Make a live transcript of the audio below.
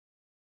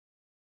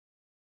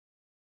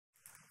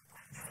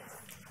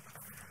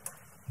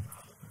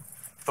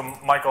So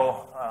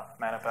Michael,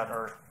 Manapat,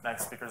 our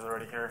next speaker is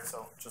already here,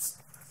 so just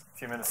a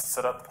few minutes to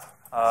set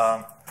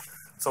up.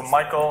 So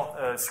Michael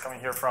is coming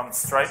here from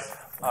Stripe.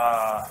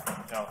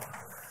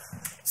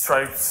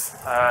 Stripe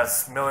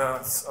has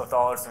millions of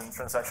dollars in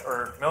transactions,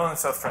 or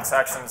millions of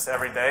transactions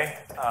every day,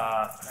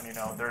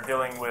 and they're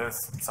dealing with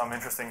some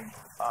interesting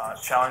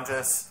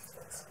challenges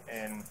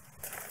in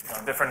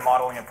different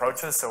modeling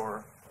approaches. So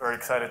we're very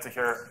excited to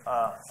hear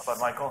about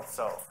Michael.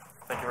 So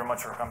thank you very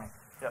much for coming.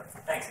 Yeah.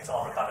 Thanks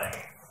all for coming.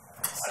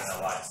 I don't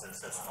know why this is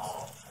so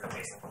small.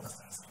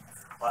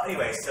 Well,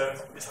 anyway, so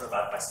just sort of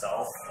about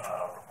myself.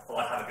 A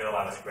long time ago,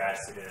 I was a grad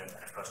student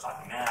at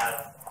postdoc in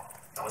math.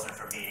 That wasn't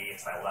for me,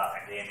 so I left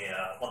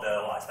academia.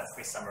 Although I spent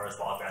 3 summers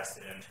while a grad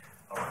student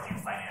working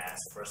in finance,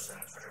 first in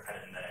structured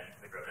credit and then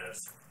in derivatives.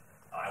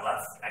 I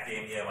left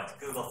academia, went to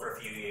Google for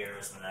a few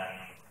years, and then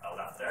I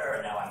left there,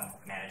 and now I'm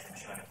managing the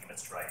machine learning team at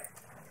Stripe.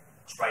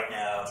 Stripe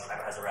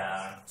has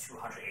around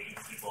 280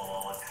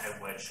 people, 10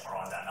 of which are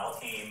on the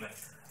ML team.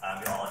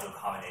 We all do a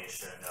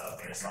combination of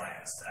data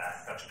science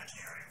and production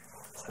engineering.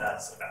 So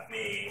that's about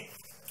me.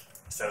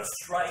 So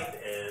Stripe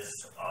is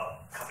a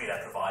company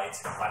that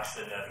provides a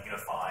collection of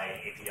unified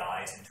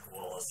APIs and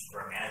tools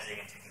for managing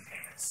and taking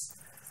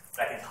payments.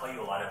 But I can tell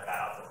you a lot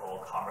about the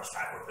whole commerce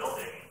stack we're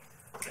building.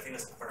 The thing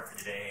that's important for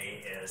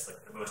today is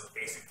like the most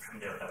basic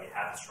primitive that we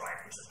have at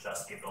Stripe, which is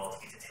just the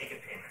ability to take a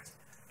payment,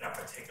 in a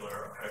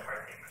particular credit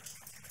card payment.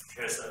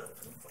 Here's a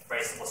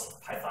very simple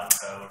Python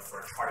code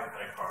for charging a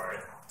credit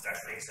card. It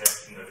actually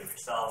exists. You can go do it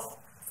yourself.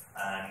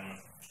 And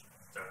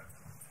so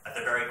at the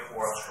very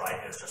core of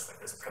Stripe is just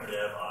like this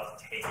primitive of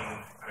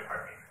taking credit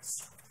card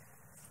payments.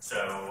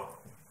 So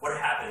what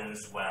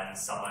happens when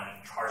someone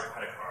charges a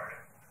credit card?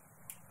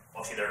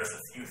 Well, see, there are just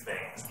a few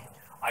things.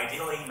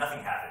 Ideally,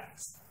 nothing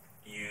happens.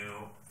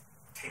 You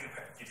take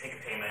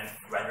a payment,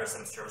 render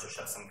some service or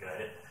ship some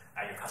good,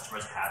 and your customer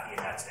is happy,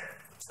 and that's it.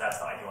 So that's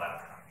the ideal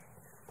outcome.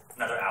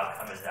 Another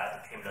outcome is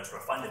that the payment is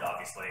refunded,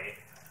 obviously.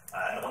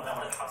 And the one that I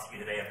want to talk to you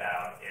today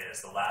about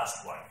is the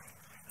last one.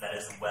 That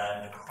is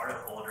when the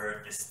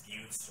cardholder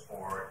disputes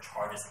or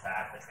charges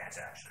back the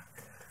transaction.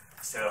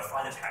 So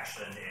fraud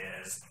detection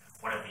is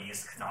one of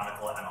these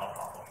canonical ML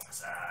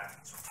problems. And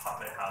so we'll talk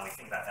about how we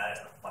think about that as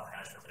a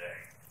plan for today.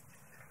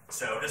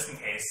 So just in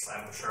case,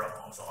 I'm sure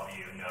almost all of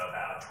you know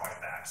about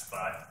chargebacks,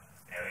 but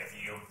if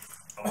you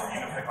are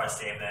reviewing a credit card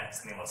statement,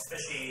 something looks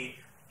fishy,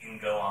 you can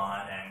go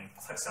on and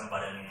click some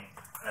button, and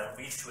that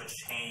leads to a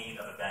chain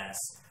of events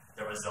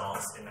that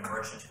results in the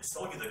merchant who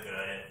sold you the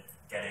good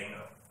getting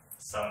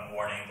some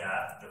warning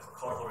that the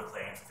cardholder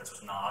claims that this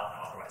was not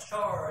an authorized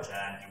charge,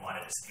 and you want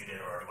to dispute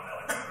it, or you want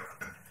to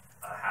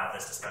have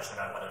this discussion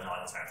about whether or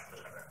not it's actually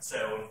legitimate.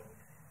 So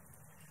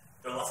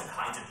there are lots of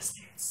kinds of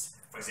disputes.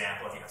 For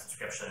example, if you have a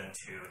subscription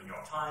to the New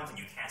York Times and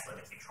you cancel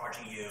it, they keep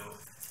charging you,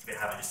 you could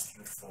have a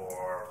dispute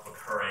for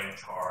recurring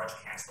charge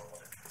canceled.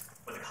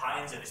 But the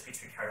kinds of disputes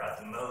we care about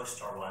the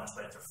most are ones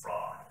related to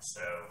fraud,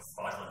 so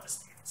fraudulent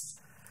disputes.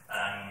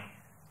 And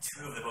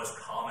 2 of the most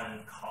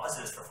common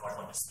causes for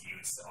fraudulent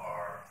disputes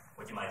are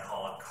what you might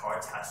call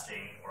card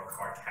testing or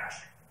card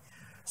caching.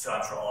 So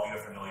I'm sure all of you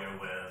are familiar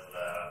with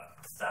the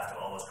theft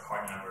of all those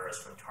card numbers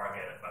from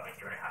Target about a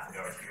year and a half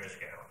ago or 2 years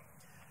ago.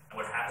 And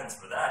what happens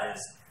for that is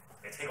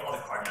they take all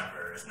the card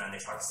numbers and then they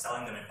start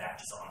selling them in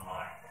batches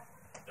online.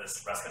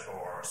 This Rescator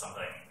or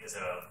something is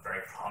a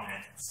very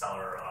prominent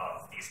seller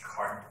of these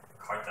card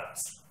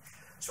dumps.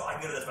 So I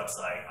can go to this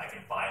website, I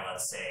can buy,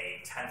 let's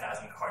say, 10,000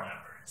 card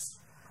numbers.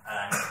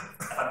 And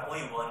if I'm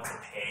only willing to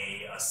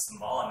pay a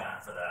small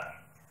amount for them,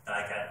 then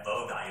I get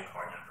low-value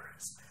card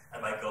numbers.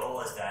 And my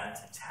goal is then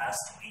to test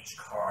each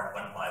card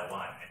one by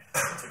one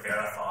to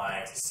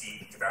verify that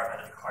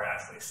the card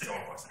actually still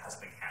works and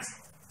hasn't been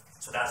canceled.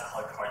 So that's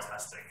called card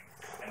testing.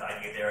 And the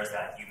idea there is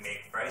that you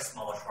make very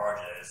small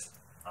charges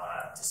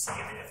to see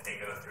if they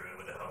go through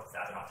with the hope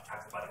that they're not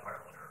detected by the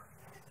cardholder.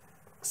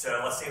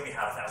 So let's say we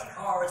have 1,000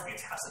 cards, we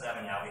tested them,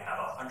 and now we have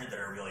 100 that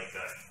are really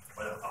good,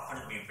 or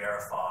 100 that we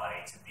verify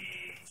to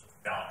be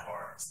valid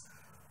cards.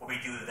 What we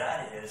do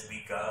then is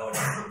we go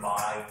and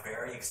buy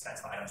very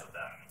expensive items of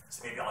them.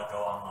 So maybe I'll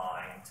go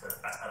online to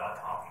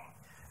bestbuy.com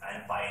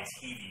and buy a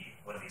TV,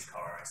 one of these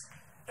cards.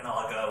 And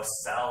I'll go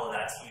sell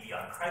that TV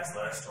on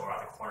Craigslist or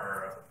on the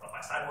corner of my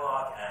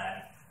sidewalk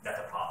and net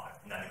the profit.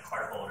 And then the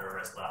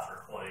cardholder is left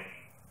recording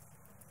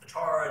the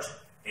charge,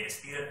 they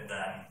dispute it, and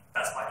then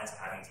Best Buy ends up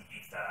having to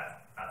eat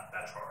that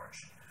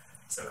charge.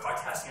 So card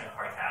testing and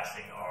card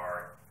caching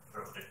are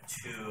sort of the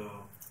 2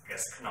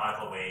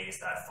 canonical ways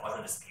that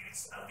fraudulent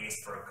disputes, at least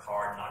for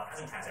card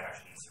not-present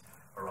transactions,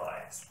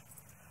 arise.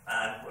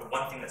 And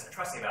one thing that's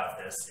interesting about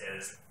this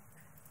is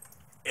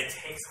it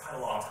takes quite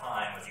a long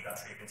time, as I'm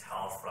sure you can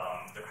tell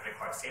from the credit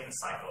card statement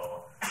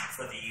cycle,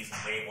 for these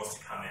labels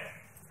to come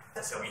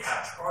in. So we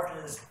have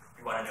charges,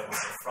 we want to know which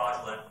are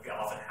fraudulent, we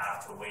often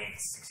have to wait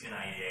 60 to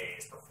 90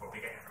 days before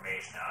we get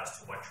information as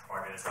to what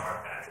charges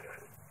are bad and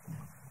good.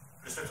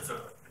 Just in terms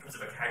of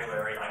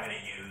vocabulary, I'm going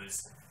to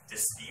use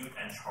dispute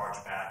and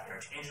chargeback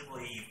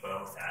interchangeably,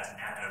 both as an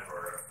and a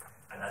verb,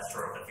 and that's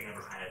sort of the thing that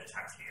we're trying to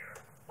detect here,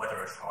 whether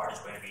a charge is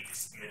going to be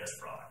disputed as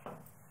fraud.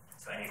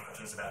 So any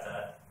questions about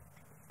that?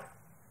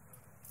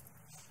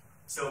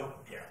 So,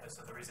 yeah. So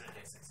the reason it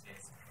takes 60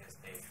 days is because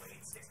they wait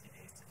 60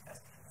 days to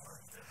test it or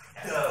to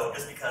test No,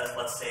 just because,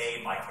 let's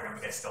say my credit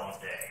card gets stolen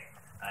today,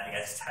 and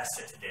it gets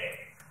tested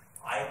today.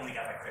 I only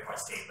got my credit card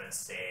statement,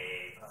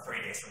 say,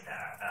 30 days from now.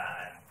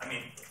 I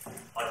mean,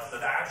 the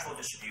actual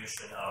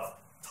distribution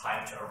of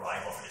time to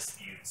arrival for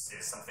disputes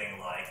is something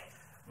like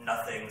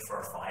nothing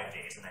for 5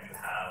 days, and then you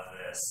have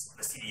the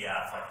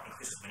CDF, like,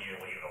 inclusive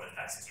linearly over the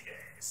next 60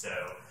 days. So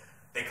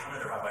they come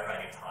in the right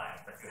variety of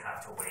times, but you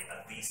have to wait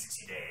at least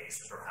 60 days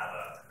to sort of have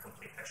a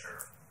complete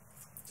picture.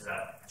 Does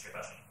that answer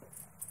your question?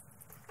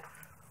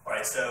 All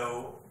right,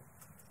 so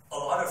a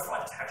lot of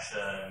fraud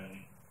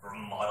detection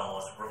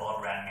models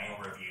revolve around manual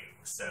review.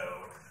 So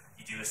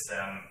you do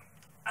some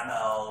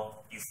ML,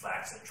 you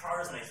flag some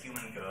charts, and a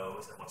human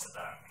goes and looks at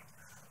them.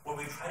 What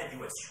we try to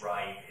do at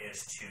Stripe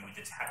is to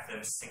detect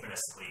them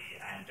synchronously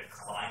and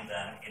decline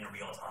them in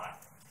real time.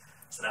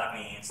 So that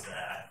means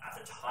that at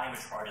the time a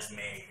charge is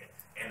made,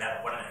 in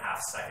that 1.5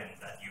 seconds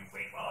that you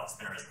wait while the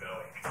spinner is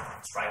going,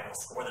 Stripe will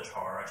score the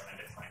charge and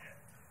decline it.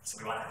 So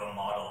we want to have a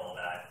model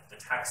that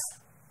detects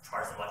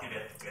charges that are likely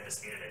to get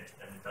dissipated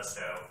and does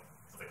so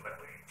really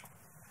quickly.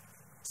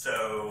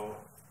 So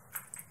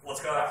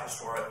let's go back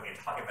historically and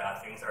talk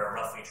about things that are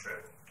roughly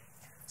true.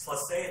 So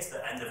let's say it's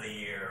the end of the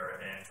year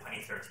in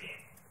 2013.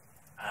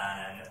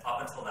 And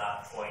up until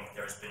that point,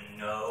 there's been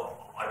no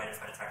automated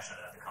fraud detection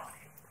at the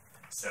company.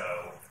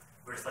 So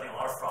we were just letting a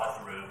lot of fraud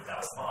through. That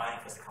was fine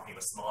because the company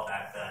was small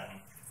back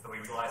then. But we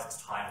realized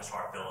it's time to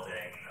start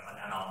building an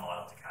ML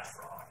model to catch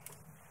fraud.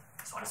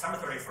 So on December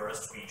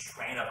 31st, we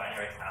trained a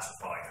binary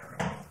classifier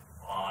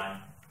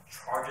on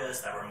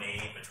charges that were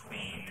made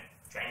between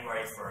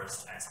January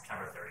 1st and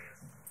September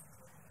 30th.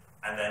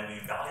 And then we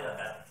validated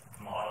that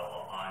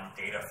model on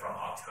data from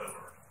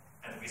October.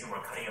 And the reason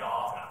we're cutting it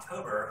off in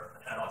October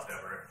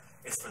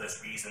is for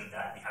this reason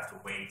that we have to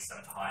wait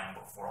some time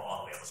before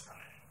all the labels come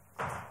in.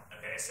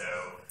 Okay,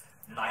 so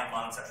 9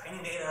 months of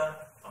training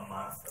data, a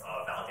month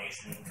of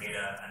validation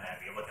data, and then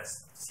we look at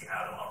see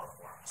how the model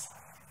performs.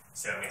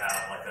 So we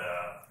have like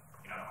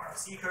an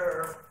RFC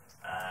curve,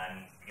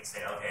 and we can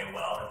say, okay,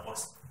 well, it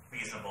looks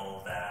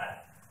reasonable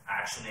that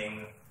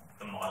actioning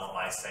the model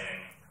by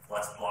saying,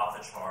 let's block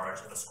the charge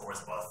if the score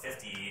is above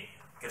 50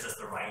 gives us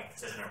the right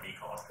precision and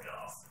recall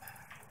trade-off.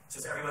 So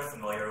is everyone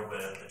familiar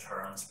with the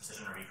terms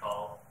precision and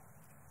recall?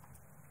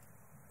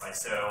 Right,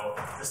 so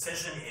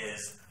precision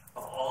is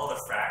of all the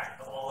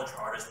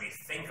charges we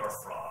think are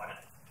fraud,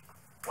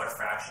 what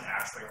fraction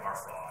actually are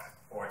fraud?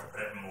 Or to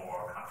put it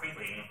more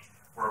concretely,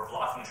 we're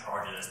blocking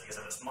charges because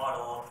of this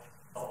model.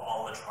 Of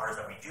all the charges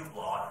that we do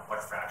block,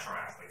 what fraction are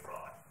actually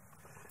fraud?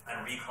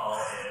 And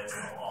recall is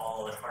of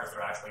all the charges that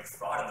are actually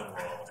fraud in the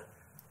world,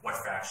 what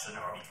fraction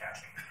are we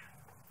catching?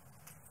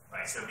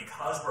 Right, so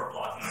because we're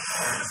blocking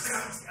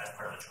charges as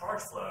part of the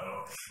charge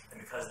flow, and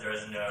because there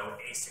is no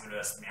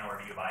asynchronous manual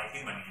review by a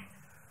human,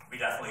 we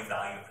definitely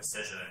value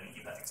precision,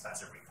 even at the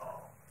expense of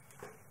recall.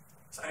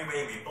 So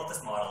anyway, we built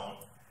this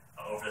model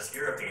over this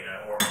year of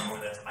data, or over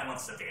the 9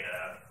 months of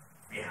data.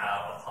 We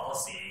have a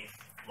policy,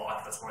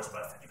 lock the scores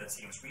above 50 that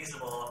seems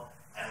reasonable,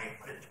 and we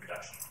put it into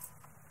production.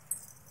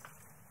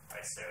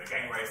 Right, so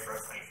January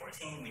 1st,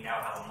 2014, we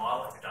now have a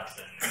model of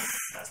production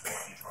that's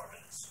blocking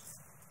charges.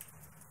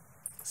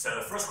 So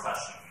the first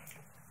question,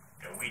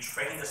 we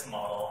trained this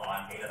model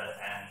on data that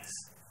ends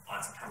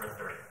on September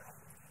 30th,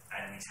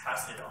 and we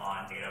tested it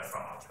on data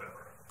from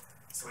October.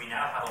 So we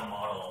now have a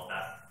model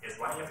that is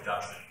running in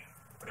production,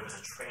 but it was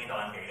trained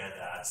on data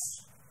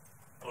that's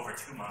over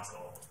 2 months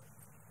old.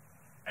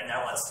 And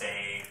now let's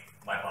say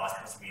my boss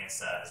comes to me and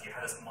says, you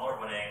have this model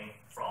running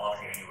for all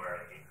of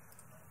January.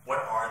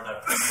 What are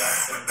the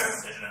projected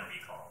precision and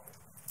recall?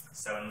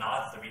 So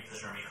not the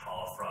precision and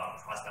recall from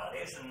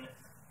cross-validation,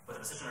 but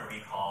the precision and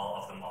recall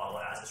of the model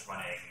as it's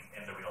running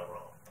in the real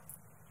world.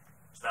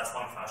 So that's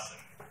one question.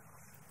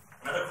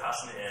 Another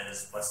question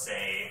is, let's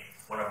say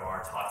one of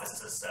our top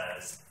businesses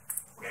says,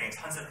 we're getting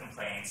tons of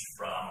complaints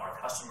from our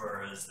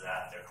customers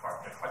that their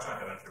cards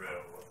aren't going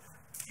through.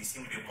 You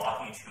seem to be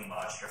blocking too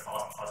much, your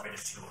false rate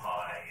is too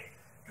high,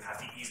 you have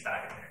to ease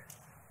back a bit.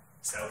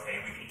 So, okay,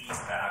 we can ease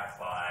back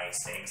by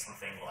saying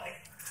something like,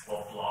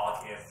 we'll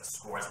block if the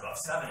score is above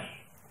 70,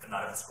 but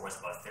not if the score is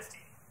above 50.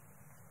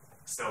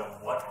 So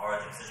what are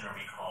the precision and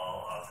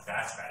recall of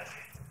that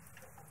strategy?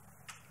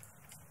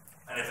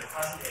 And if the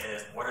question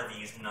is, what are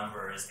these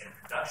numbers in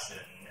production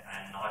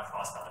and not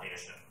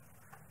cross-validation,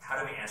 how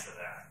do we answer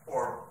that?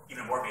 Or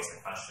even more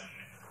basic question,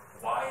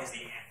 why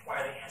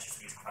are the answers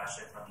to these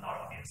questions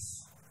not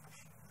obvious?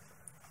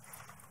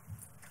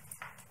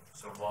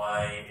 So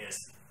why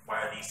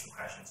are these two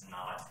questions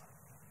not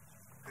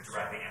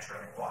directly answered?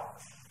 You block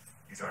them.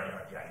 You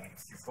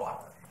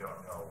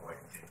don't know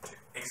what you did to.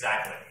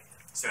 Exactly.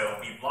 So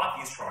we block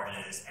these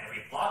charges, and if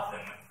we block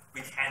them, we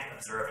can't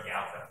observe the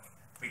outcome.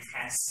 We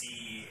can't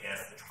see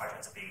if the charge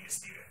ends up being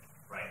disputed,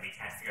 right? We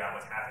can't figure out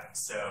what happened.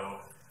 So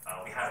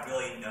we have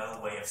really no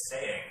way of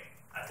saying,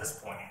 at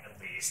this point at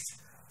least,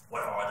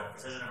 what are the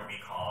precision and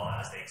recall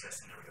as they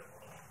exist in the real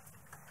world.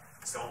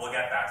 So we'll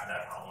get back to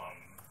that problem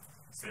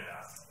soon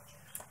enough.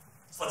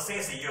 So let's say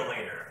it's a year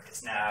later.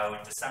 It's now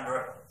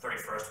December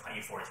 31st,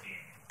 2014.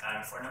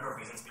 And for a number of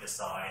reasons, we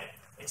decide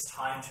it's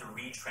time to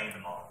retrain the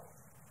model.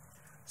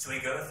 So we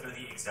go through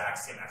the exact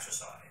same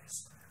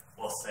exercise.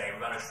 We'll say we're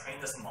going to train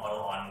this model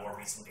on more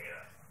recent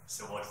data.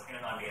 So we'll train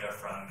it on data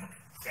from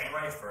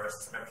January 1st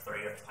to September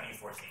 30th,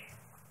 2014.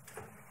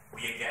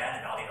 We again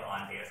evaluate it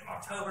on data from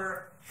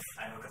October,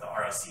 and look at the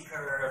ROC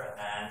curve,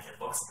 and it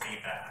looks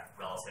pretty bad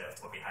relative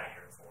to what we had a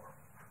year before.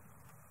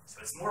 So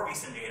it's more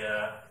recent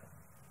data,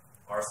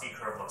 ROC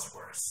curve looks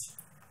worse.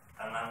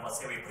 And then let's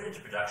say we put it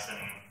into production,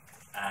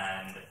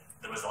 and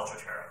the results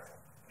are terrible,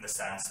 in the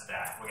sense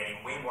that we're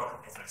getting way more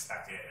complaints than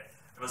expected.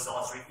 The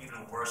results are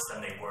even worse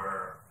than they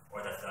were,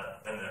 or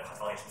than the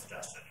consolidation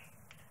suggested.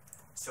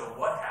 So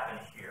what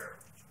happened here?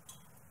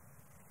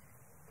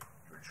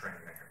 You were training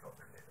on your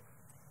filter data.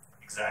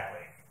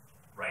 Exactly.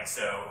 Right.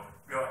 So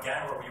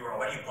again, we were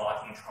already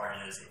blocking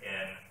charges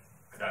in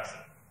production.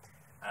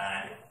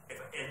 And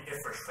if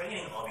for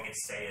training, all we could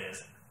say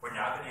is we're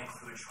now going to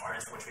include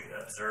charges for which we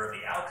observe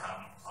the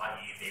outcome,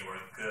 i.e. they were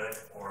good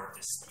or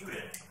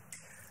disputed.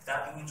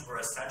 That means we're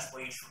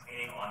essentially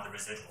training on the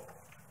residual,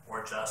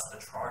 or just the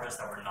charges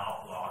that were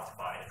not blocked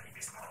by the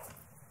previous model.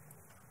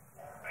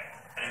 Right?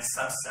 And in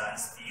some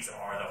sense, these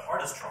are the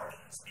hardest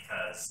charges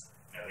because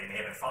they may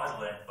have been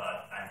fraudulent,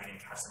 but we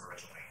didn't catch them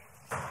originally.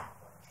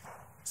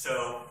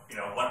 So,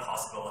 one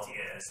possibility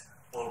is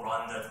we'll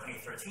run the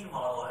 2013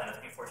 model and the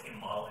 2014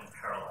 model in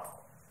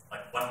parallel.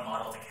 Like one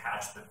model to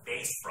catch the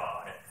base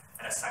fraud,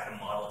 and a second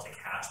model to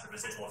catch the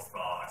residual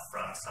fraud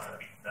from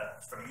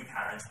new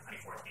patterns from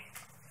 2014.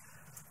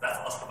 That's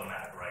also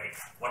problematic, right?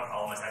 One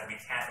problem is that we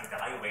can't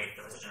evaluate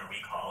the precision of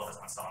recall of this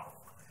ensemble.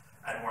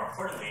 And more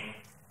importantly,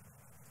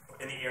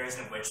 in the areas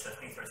in which the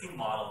 2013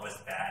 model was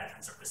bad in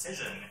terms of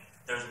precision,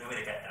 there's no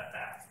way to get that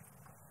back,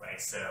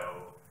 right?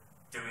 So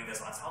doing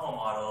this ensemble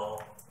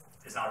model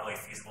is not really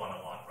feasible in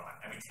the long run.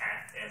 And we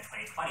can't, in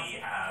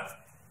 2020, have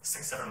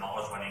 6 different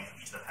models running for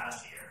each of the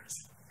past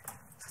years.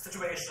 So the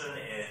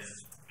situation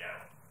is,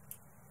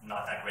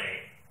 not that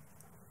great.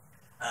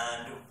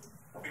 And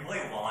what we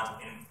really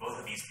want in both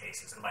of these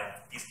cases, and by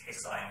these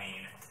cases I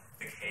mean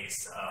the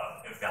case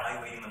of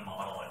evaluating the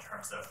model in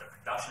terms of the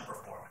production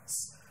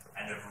performance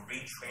and of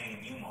retraining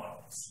new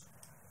models,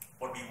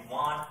 what we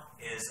want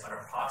is an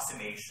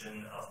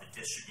approximation of the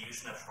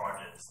distribution of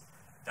charges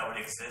that would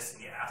exist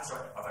in the absence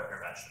of our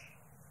intervention.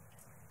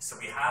 So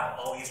we have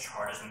all these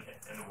charges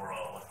in the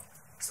world.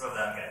 Some of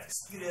them get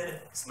disputed,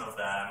 some of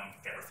them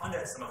get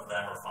refunded, some of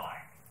them are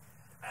fine.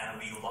 And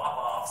we lop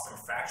off some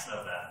fraction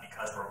of them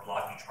because we're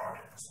blocking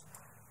charges.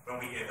 When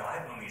we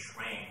evaluate, when we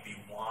train, what we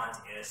want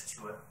is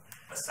to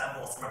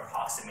assemble some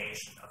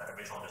approximation of that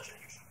original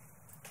distribution.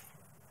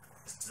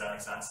 Does that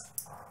make sense?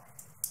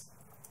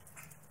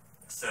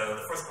 So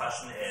the first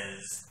question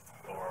is,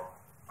 or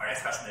our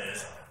next question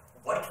is,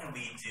 what can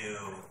we do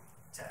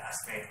to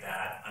estimate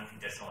that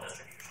unconditional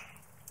distribution?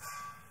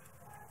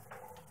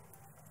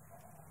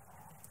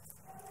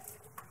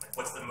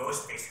 What's the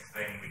most basic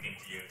thing we can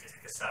do to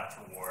take a step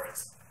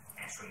towards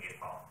answering these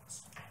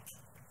problems?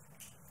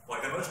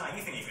 Well, the most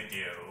naive thing you could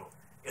do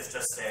is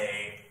just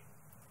say,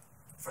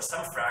 for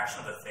some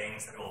fraction of the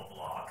things that we'll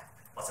block,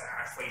 let's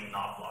actually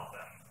not block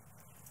them.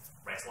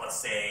 Right? So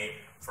let's say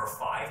for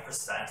 5%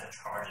 of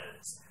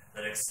charges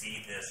that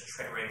exceed this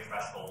triggering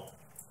threshold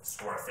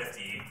score of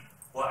 50,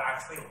 we'll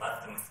actually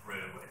let them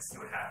through and see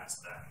what happens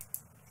to them.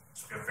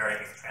 So we have a very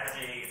basic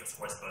strategy. If the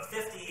score is above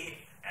 50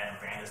 and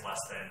rand is less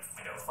than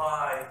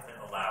 0.05, then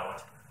allow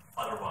it,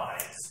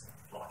 otherwise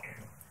block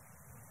it.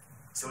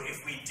 So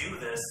if we do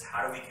this,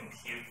 how do we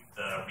compute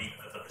the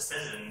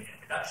precision in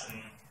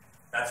production?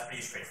 That's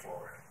pretty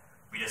straightforward.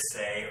 We just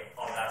say,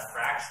 of that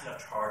fraction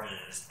of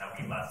charges that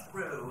we let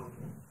through,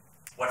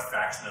 what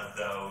fraction of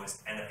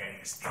those end up getting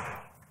disputed?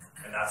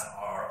 And that's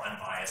our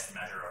unbiased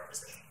measure of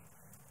precision.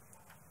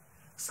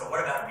 So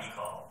what about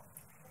recall?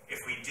 If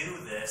we do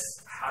this,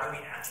 how do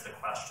we answer the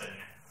question,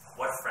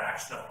 what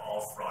fraction of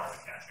all fraud are we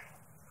catching?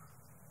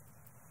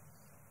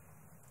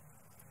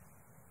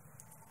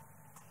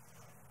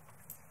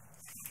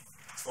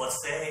 So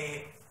let's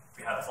say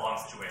we have the following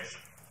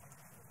situation.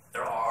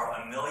 There are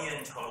 1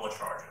 million total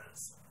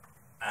charges,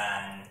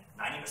 and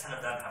 90%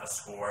 of them have a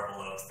score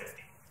below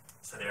 50.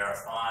 So they are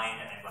fine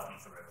and let them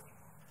through.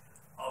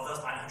 Of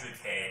those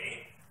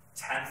 900K,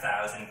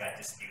 10,000 get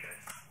disputed.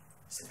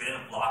 Since we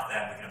didn't block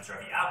them, we can observe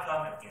the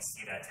outcome, and we can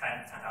see that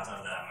 10,000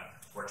 of them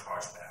were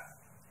charged back.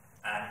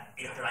 And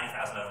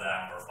 890,000 of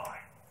them were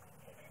fine.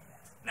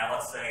 Now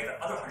let's say the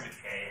other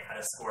 100K had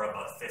a score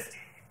above 50.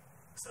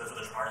 So those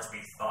are the charges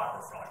we thought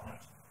were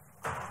fraudulent.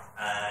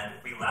 And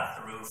we let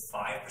through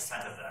 5%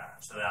 of them,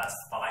 so that's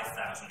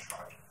 5,000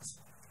 charges.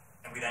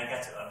 And we then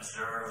get to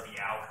observe the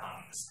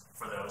outcomes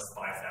for those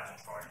 5,000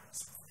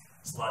 charges.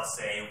 So let's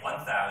say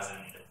 1,000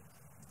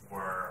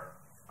 were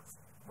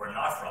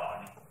not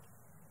fraud,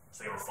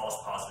 so they were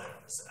false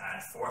positives,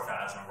 and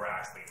 4,000 were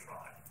actually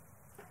fraud.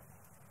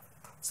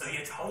 So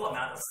the total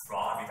amount of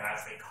fraud we've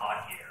actually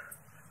caught here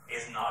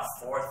is not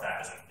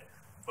 4,000,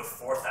 but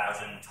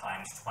 4,000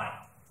 times 20.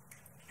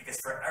 because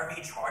for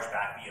every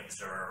chargeback we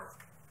observe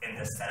in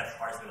the set of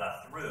charges we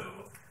let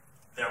through,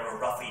 there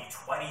were roughly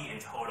 20 in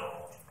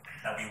total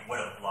that we would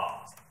have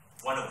blocked,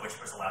 one of which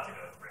was allowed to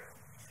go through.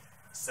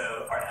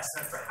 So our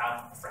estimate for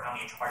how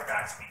many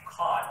chargebacks we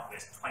caught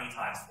was 20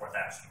 times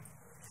 4,000.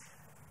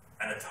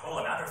 And the total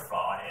amount of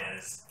fraud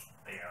is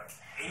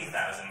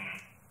 80,000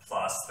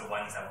 plus the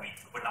ones that we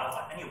would not have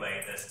caught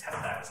anyway, there's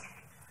 10,000.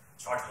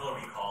 So our total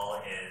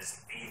recall is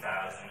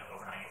 80,000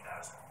 over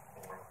 90,000,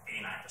 or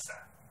 89%.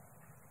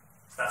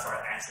 So that's our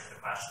answer to the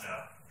question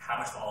of how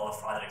much of all the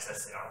fraud that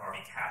exists are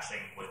we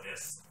catching with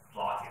this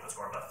block if the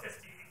score above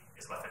 50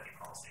 is above 50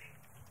 policy.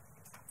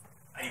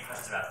 Any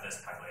questions about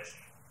this calculation?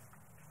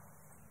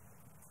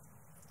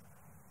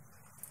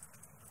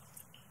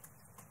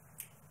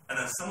 And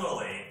then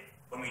similarly,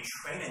 when we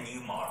train a new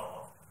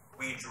model,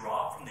 we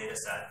draw from the data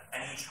set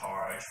any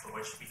charge for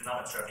which we do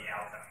not observe the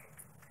outcome.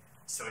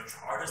 So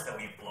charges that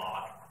we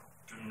block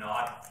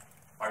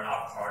are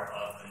not part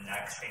of the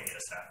next training data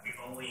set. We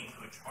only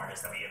include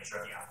charges that we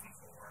observe the outcome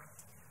for.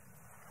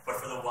 But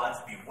for the ones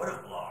that we would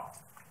have blocked,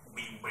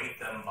 we weight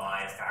them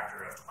by a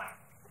factor of 20.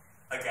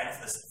 Again,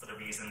 for the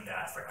reason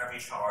that for every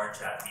charge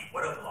that we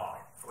would have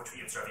blocked, for which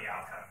we observe the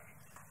outcome,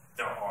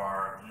 there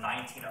are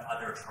 19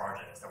 other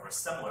charges that were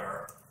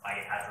similar,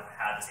 i.e. had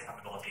the same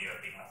probability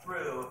of being let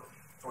through,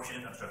 for which we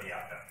didn't observe the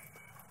outcome.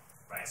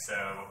 Right?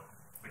 So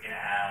we can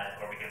add,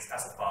 or we can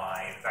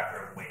specify the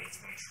vector of weights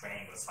when we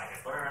train with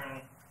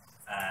scikit-learn,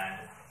 and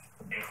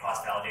in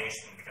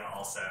cross-validation, we can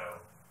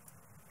also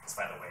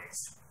specify the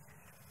weights.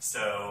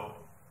 So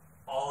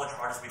all the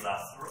charges we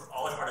left through,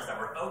 all the charges that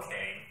were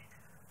okay,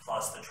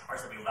 plus the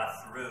charge that we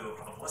left through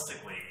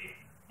probabilistically,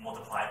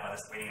 multiplied by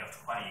this weighting of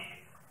 20,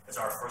 is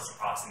our first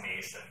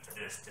approximation to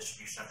this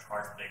distribution of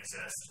charge that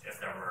exists if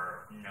there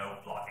were no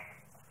blocking.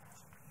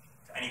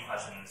 So any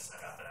questions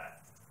about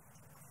that?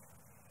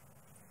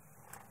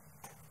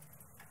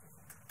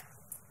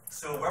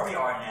 So where we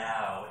are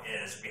now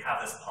is we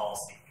have this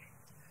policy,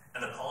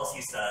 and the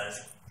policy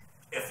says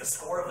if the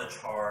score of the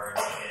charge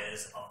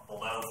is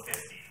below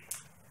 50,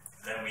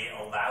 then we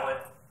allow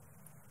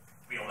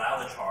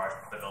the charge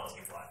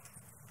probability 1.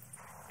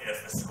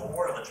 If the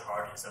score of the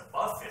charge is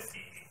above 50,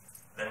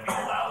 then we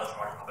allow the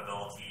charge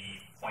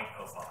probability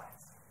 0.05.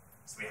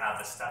 So we have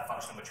the step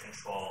function which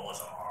controls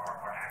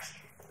our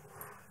action.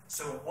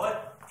 So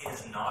what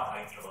is not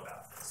ideal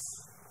about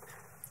this?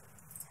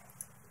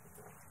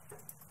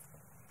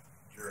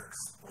 You're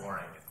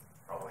exploring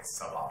probably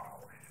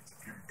suboptimal ranges.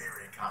 If you're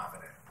very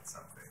confident that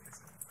something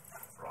isn't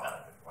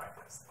fraud and white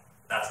listing.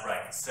 That's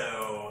right.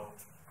 So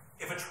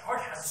if a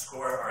charge has a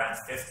score around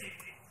 50,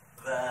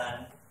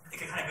 then it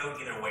can kind of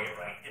go either way,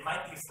 right? It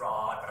might be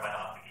fraud, but it might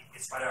not be.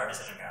 It's right at our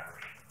decision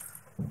boundary.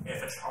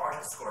 If a charge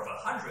has a score of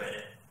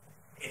 100,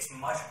 it's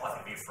much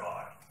likely to be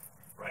fraud,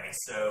 right?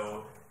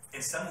 So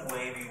in some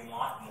way, we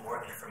want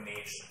more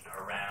information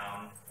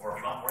around, or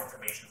we want more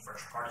information for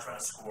charges around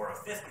a score of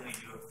 50 than we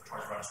do for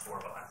charges around a score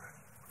of 100.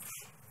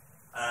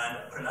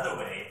 And put another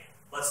way,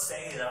 let's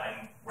say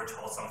that we're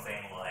told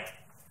something like,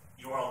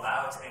 you are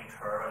allowed to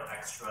incur an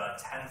extra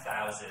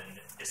 10,000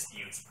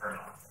 disputes per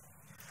month.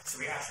 So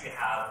we actually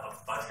have a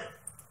budget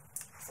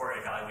for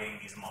evaluating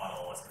these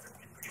models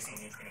and producing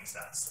new training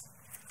sets.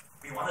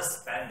 We want to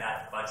spend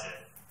that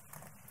budget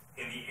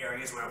in the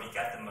areas where we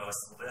get the most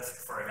lift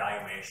for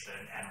evaluation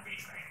and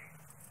retraining.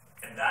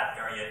 And that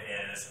area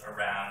is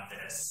around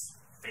this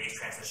phase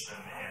transition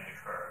in the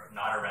curve,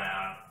 not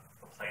around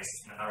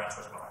not around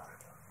source of 100.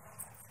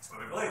 So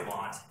what we really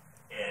want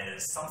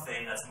is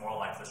something that's more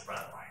like this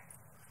red line.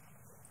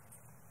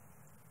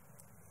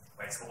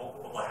 Right, so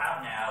what we'll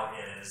have now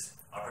is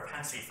a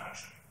propensity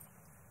function.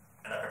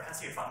 And that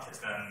propensity function is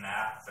going to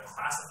map the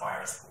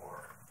classifier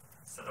score,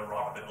 so the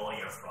raw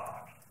probability of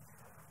fraud,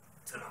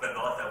 to the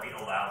probability that we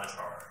allow the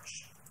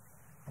charge.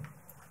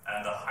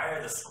 And the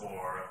higher the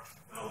score,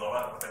 the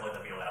lower the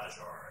probability that we allow the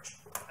charge.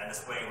 And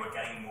this way we're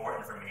getting more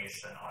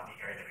information on the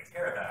area that we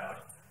care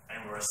about, and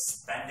we're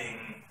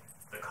spending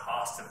the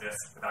cost of this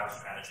evaluation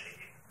strategy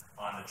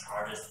on the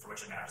charges for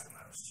which it matters the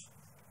most.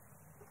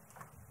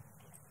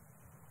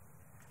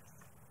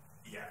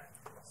 Yeah.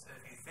 So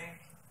if you think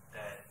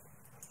that,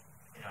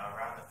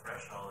 around the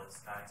threshold is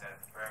not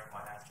exactly correct,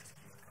 why not just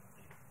do a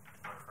complete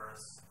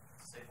reverse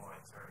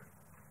sigmoid sort of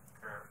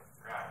curve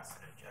throughout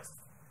instead of just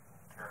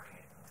curving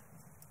it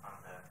on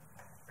the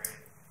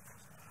gradient?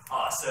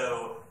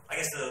 So I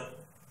guess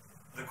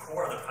the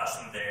core of the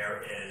question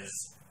there is,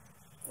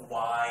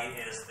 why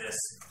is this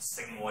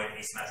sigmoid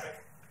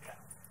asymmetric? Yeah.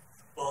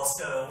 Well,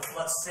 so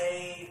let's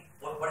say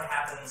what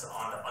happens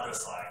on the other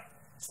side.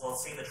 So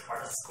let's say the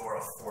charge has a score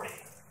of 40.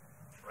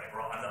 Right,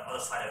 we're on the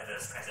other side of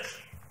this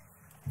transition.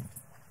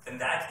 In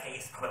that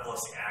case,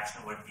 probabilistic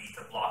action would be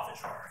to block the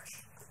charge.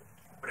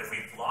 But if we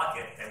block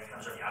it, then we can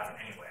observe the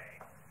outcome anyway.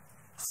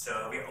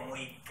 So we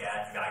only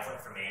get valuable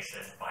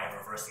information by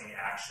reversing the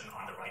action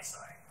on the right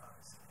side.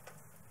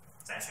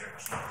 Does that answer your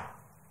question?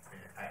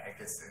 I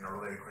guess in a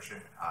related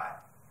question,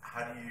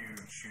 how do you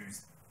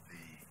choose the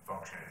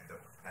function, the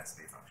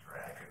propensity function,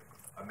 right? I could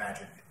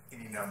imagine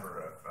any number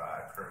of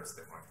curves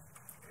that would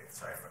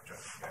Sorry for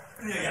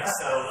jumping. Yeah,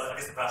 so I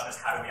guess the question is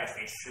how do we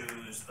actually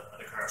choose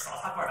the curve? So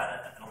I'll talk more about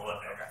that in a little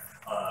bit.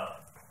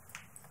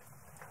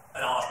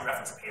 And I'll actually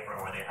reference a paper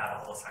where they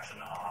have a whole section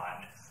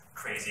on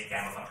crazy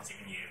gamma functions you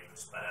can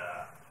use. But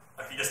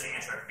if you just to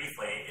answer it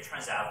briefly, it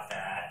turns out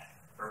that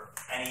for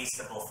any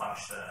simple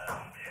function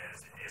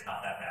is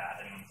not that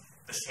bad. And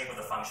the shape of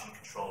the function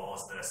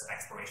controls this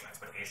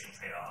exploration-exploitation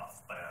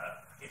trade-off,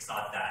 but it's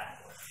not that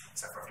important,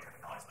 except for a few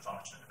technologies, which I'll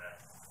mention in a bit.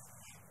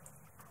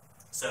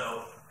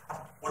 So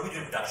what do we do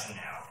in production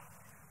now?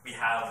 We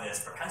have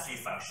this propensity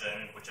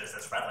function, which is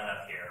this red line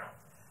up here,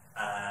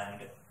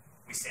 and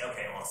we say,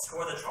 okay, well, let's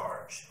score the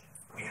charge.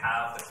 We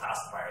have the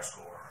classifier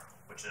score,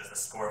 which is the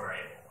score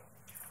variable.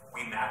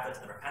 We map it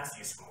to the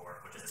propensity score,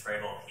 which is this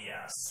variable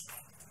PS,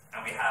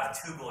 and we have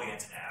two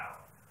booleans now.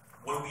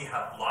 Would we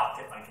have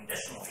blocked it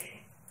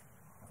unconditionally,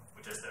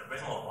 which is the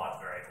original block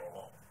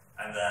variable,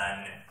 and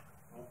then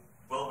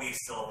will we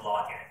still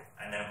block it?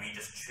 And then we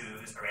just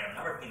choose a random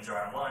number between 0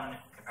 and 1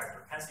 compared to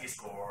the propensity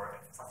score.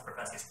 If it's not the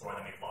propensity score,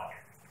 then we block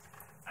it.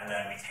 And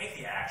then we take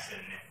the action,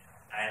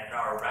 and in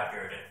our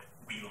record,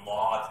 we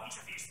log each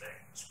of these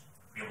things.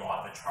 We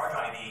log the charge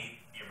ID,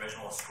 the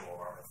original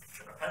score,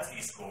 the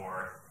propensity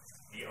score,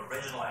 the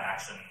original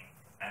action,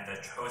 and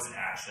the chosen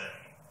action,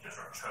 which is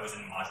our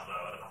chosen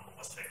modulo the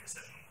probabilistic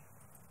decision.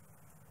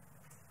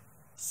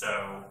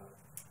 So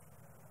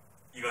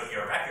you go to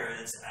your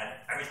records, and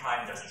every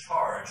time there's a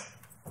charge,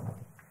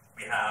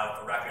 we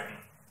have a record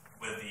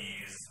with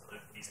these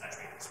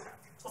entries.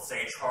 So let's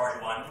say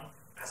charge 1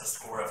 has a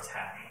score of 10.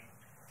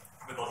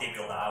 Probability to be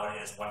allowed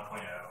is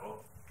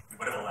 1.0. We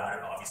would have allowed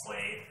it,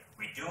 obviously.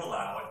 We do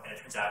allow it, and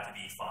it turns out to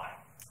be fine.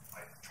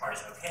 Right? Charge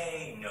is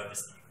okay, no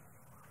dispute.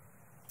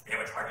 We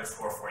have a charge of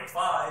score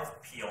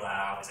 45. P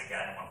allow is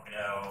again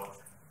 1.0.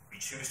 We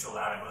choose to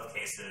allow it in both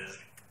cases,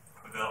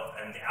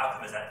 and the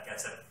outcome is that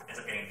ends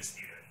up getting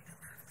disputed.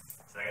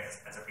 So that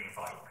ends up being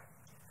fraudulent.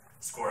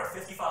 Score of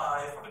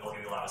 55,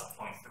 probability to allow is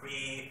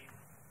 0.3.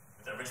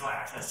 The original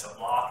action is to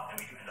block, and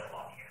we do end up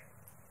blocking it.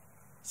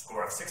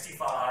 Score of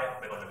 65,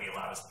 probability to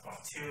allow is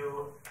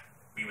 0.2.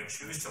 We would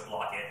choose to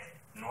block it.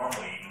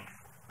 Normally,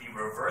 we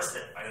reverse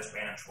it by this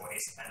random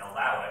choice and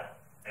allow it,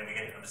 and we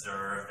get to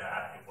observe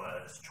that it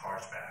was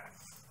charged back.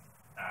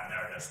 And there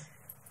are just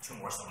two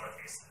more similar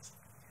cases.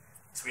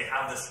 So we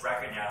have this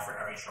record now for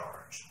every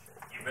charge.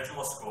 The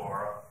original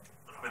score,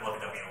 the probability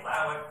that we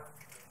allow it,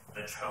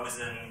 the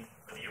chosen,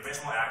 or the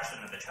original action,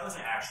 and the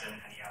chosen action,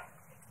 and the outcome.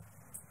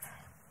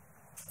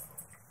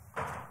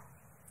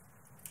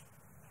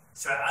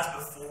 So as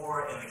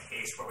before in the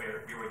case where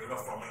we were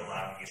uniformly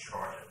allowing these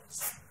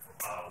charges,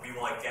 we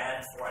will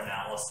again, for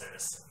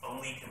analysis,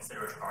 only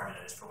consider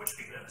charges for which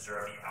we can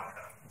observe the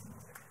outcome.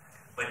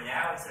 But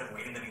now, instead of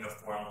weighting them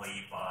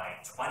uniformly by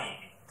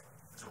 20,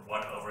 so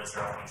 1 over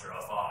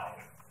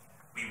 0.05,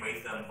 we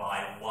weight them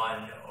by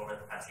 1 over the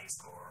propensity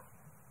score.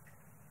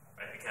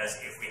 Right? Because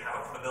if we have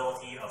a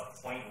probability of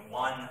 0.1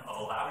 of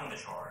allowing the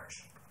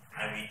charge,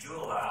 and we do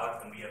allow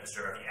it when we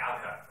observe the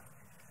outcome,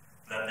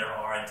 then there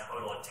are in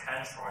total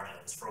 10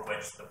 charges for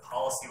which the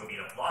policy would be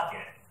to block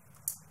it,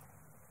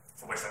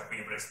 for which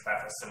we would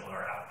expect a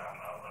similar outcome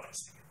of a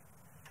dispute.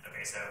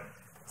 Okay, so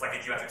it's like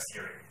a geometric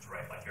series,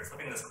 right? Like you're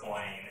flipping this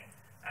coin,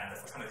 and the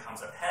first time it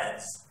comes up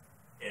heads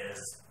is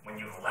when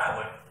you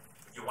allow it,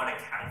 you want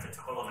to count the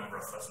total number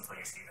of flips until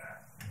you see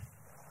that.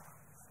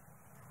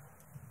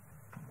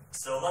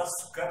 So let's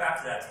go back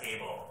to that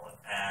table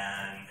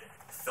and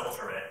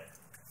filter it,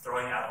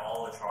 throwing out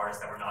all the charges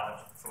that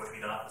for which we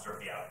did not observe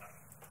the outcome.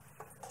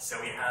 So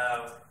we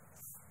have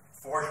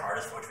 4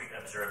 charges for which we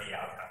can observe the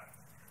outcome.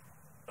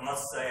 And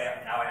let's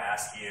say now I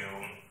ask you,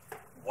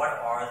 what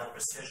are the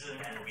precision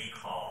and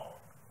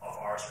recall of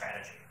our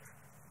strategy?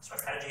 So our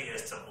strategy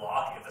is to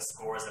block if the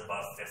score is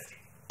above 50.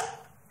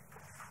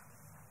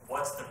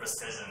 What's the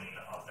precision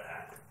of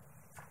that?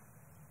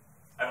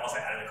 I've also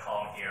added a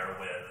column here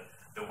with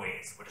the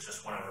weights, which is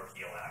just 1 over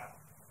P allowed.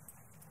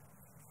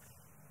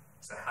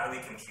 So how do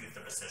we compute the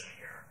precision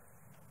here?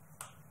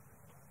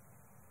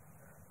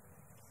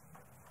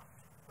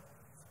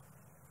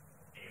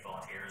 Any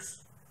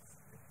volunteers?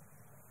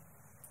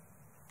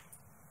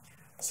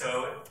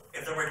 So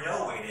if there were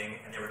no weighting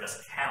and there were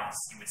just counts,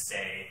 you would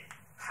say,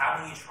 how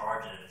many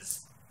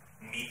charges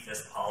meet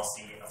this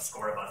policy of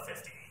score above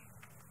 50?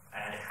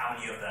 And how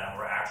many of them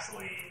were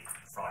actually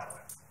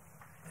fraudulent?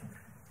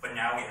 But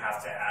now we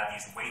have to add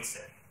these weights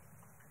in.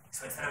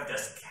 So instead of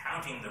just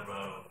counting the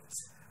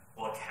rows,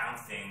 we'll count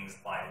things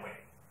by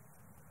weight.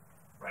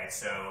 Right?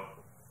 So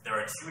there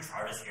are 2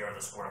 charges here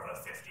with a score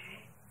above 50,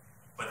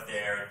 but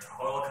their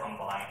total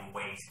combined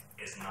weight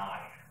is 9.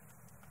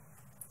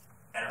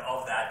 And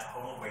of that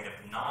total weight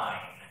of 9,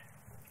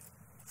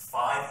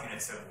 5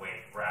 units of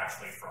weight were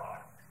actually fraud.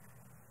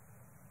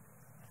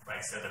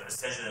 Right? So the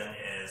precision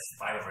is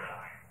 5 over 9.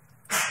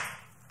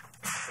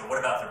 So what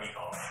about the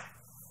recall?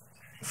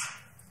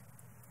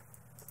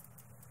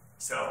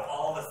 So of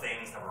all the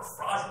things that were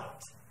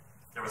fraudulent,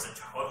 there was a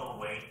total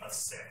weight of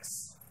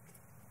 6,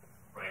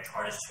 right?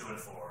 Charges 2 and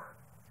 4.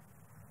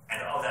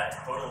 And of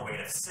that total weight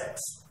of 6,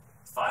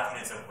 5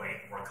 units of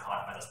weight were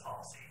caught by this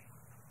policy.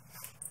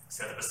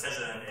 So the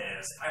precision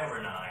is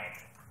 5/9,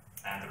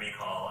 and the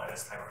recall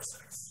is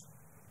 5/6.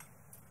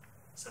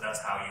 So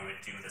that's how you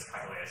would do this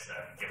calculation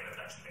given the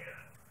production data.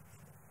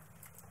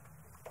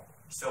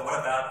 So what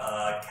about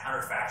a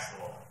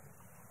counterfactual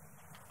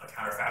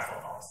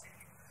policy?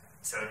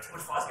 So too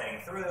much fraud is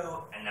getting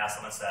through, and now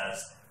someone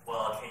says,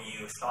 well, can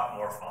you stop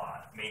more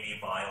fraud? Maybe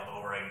by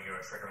lowering your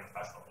triggering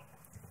threshold.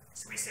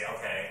 So we say,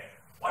 okay,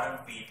 why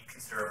don't we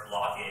consider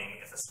blocking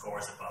if the score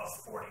is above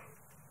 40?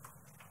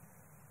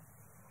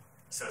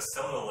 So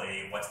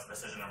similarly, what's the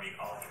precision of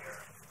recall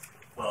here?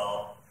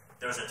 Well,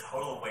 there's a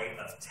total weight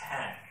of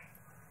 10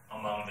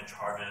 among the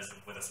charges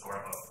with a score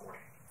above 40.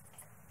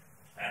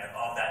 And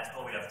of that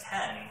total weight of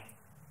 10,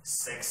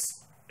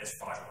 6 is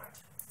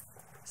fraudulent.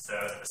 So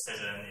the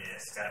precision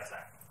is 6 out of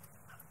 10.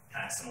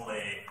 And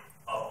similarly,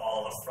 of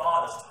all the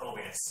fraud, there's a total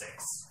weight of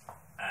 6.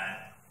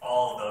 And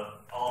all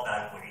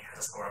that weight has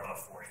a score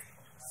above 40.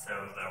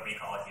 So the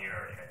recall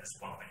here is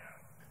 1.0.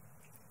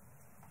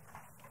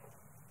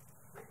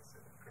 So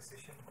the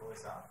precision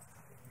goes up.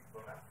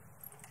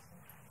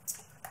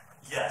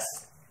 Yes.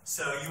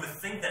 So you would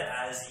think that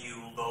as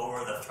you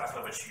lower the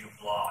threshold which you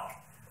block,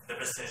 the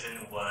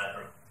precision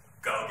would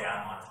go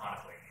down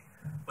monotonically.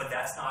 But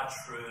that's not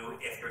true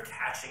if you're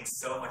catching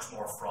so much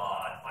more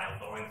fraud by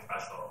lowering the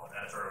threshold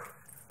that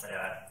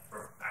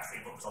actually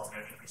results in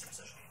an increase in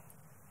precision.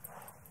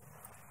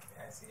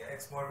 Yeah, I see. Yeah,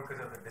 it's more because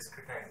of the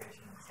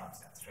discretization in some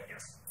sense, right?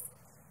 Yes.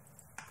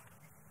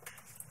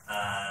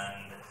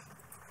 And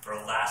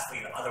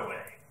lastly, the other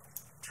way.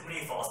 Too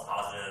many false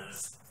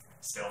positives,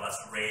 so let's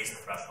raise the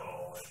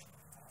threshold.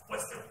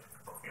 What's the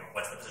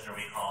precision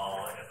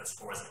recall if the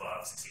score is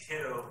above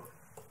 62?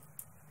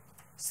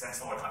 Send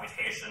some more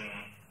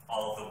computation,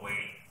 all of the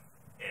weight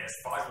is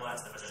fraudulent,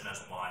 so the precision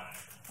is 1,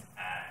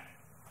 and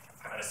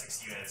 5 out of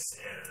 6 units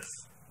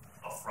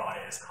of fraud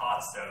is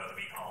caught, so the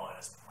recall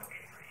is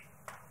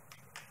 0.83.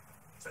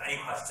 So any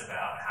questions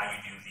about how you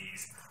do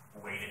these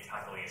weighted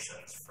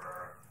calculations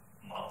for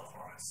model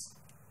performance?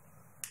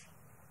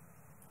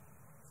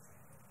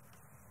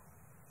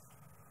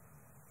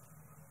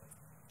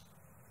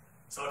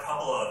 So a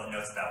couple of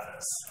notes about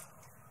this.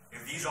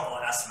 These are all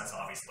estimates,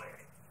 obviously.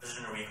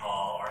 Precision and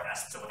recall are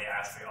estimates of what they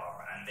actually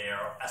are, and they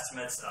are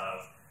estimates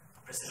of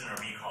precision and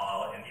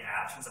recall in the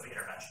absence of the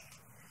intervention.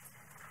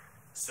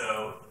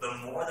 So the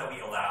more that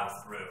we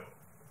allow through,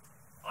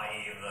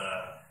 i.e.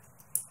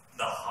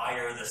 the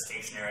higher the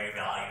stationary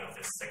value of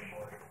this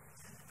sigmoid,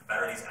 the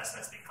better these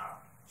estimates become.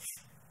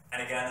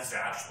 And again, this is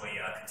actually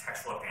a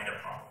contextual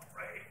bandit problem,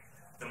 right?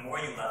 The more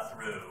you let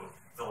through,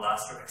 the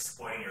less you're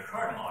exploiting your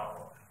current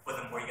model, but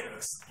the more you get to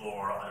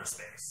explore other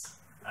space.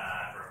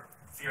 Or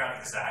figure out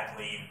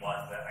exactly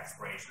what the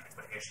exploitation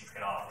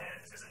trade-off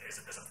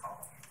is a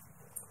problem.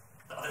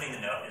 The other thing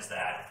to note is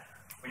that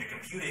when you're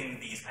computing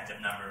these kinds of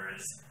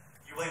numbers,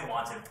 you really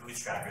want to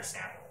bootstrap your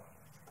sample.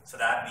 So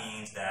that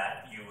means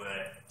that you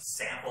would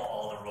sample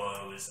all the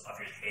rows of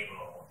your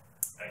table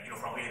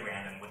uniformly at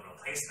random with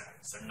replacement,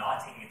 so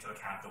not taking into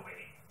account the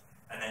weight.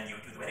 And then you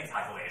do the weighting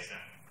calculation,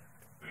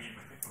 you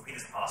repeat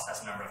this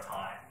process a number of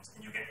times,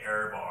 and you get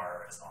error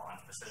bars on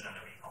the precision of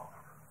the recall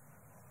number.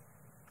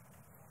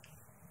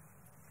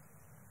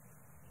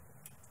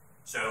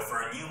 So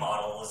for new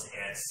models,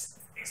 it's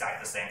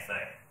exactly the same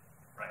thing,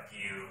 right?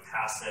 You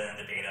pass in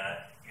the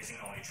data using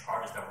only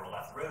charges that were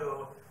let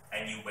through,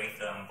 and you weight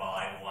them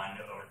by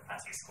 1 over the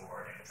propensity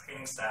score in the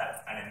training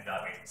set and in the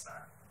evaluation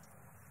set.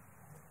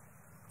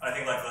 I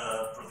think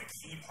the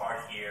key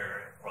part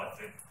here, or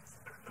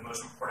the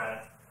most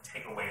important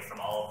takeaway from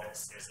all of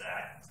this is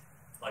that,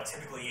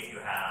 typically if you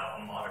have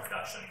a model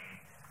production,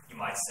 you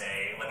might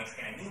say, let me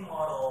train a new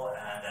model,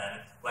 and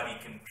then let me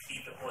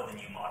compete with the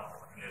new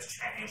model in this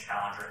champion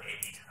challenger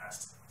A/B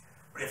test.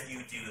 But if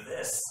you do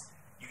this,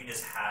 you can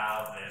just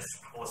have this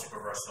holistic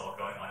reversal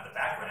going on in the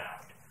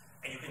background,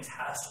 and you can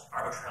test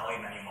arbitrarily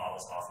many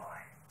models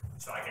offline.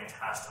 So I can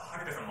test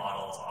 100 different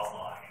models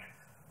offline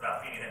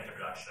without feeding them into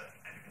production,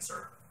 and you can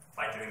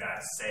by doing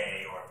that,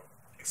 say or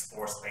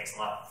explore space a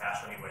lot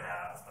faster than you would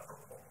have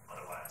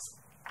otherwise.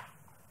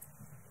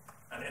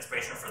 And the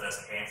inspiration for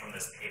this came from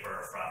this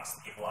paper from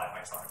some people at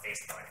Microsoft and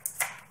Facebook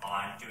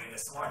on doing a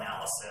similar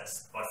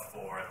analysis, but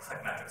for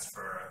click metrics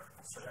for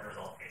certain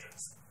result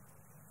pages.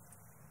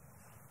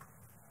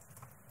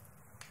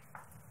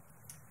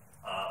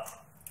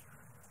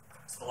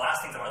 So the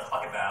last things I want to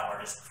talk about are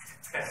just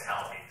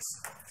technicalities.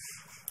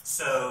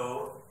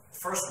 So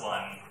first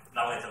one,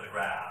 not related to the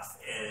graph,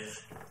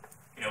 is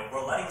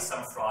we're letting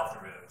some fraud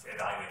through to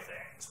evaluate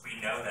things.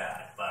 We know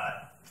that,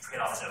 but the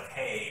trade-off is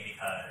okay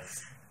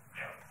because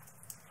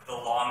the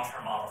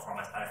long-term model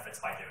performance benefits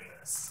by doing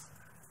this.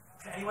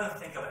 Can anyone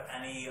think of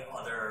any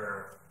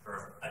other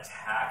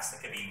attacks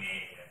that could be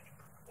made,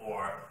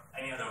 or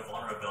any other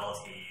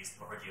vulnerabilities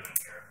that we're dealing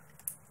here?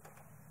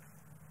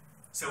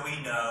 So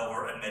we know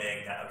we're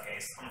admitting that, okay,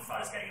 some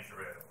fraud is getting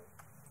through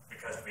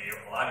because we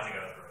allowed it to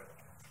go through.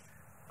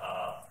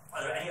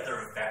 Are there any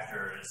other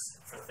vectors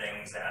for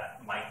things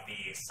that might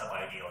be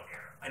sub-ideal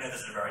here? I know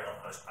this is a very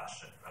ill-posed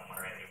question, but I'm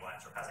wondering if anyone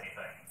has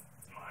anything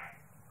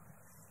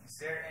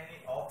there any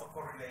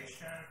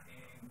autocorrelation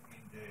in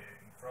the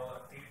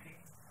fraud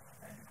activity?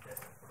 And you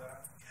tested for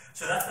that?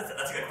 So that's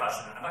a good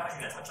question. I'm not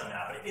actually going to touch on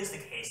that, but it is the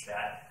case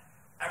that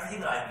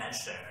everything that I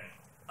mentioned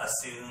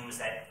assumes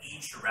that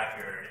each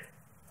record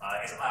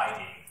is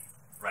ID,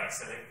 right?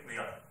 So that,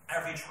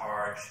 every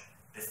charge,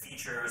 the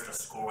features, the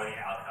score, the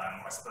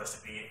outcome are supposed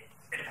to be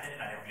independent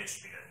and dynamically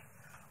distributed.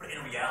 But in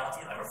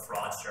reality, I'm a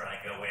fraudster and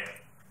I go in,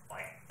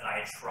 and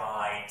I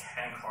try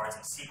 10 cards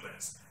in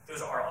sequence.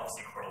 Those are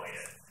obviously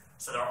correlated.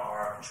 So there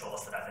are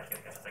controls for that you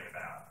have to think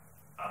about.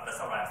 But that's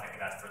not what I'm thinking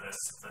about for this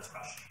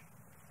question.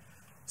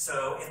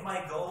 So if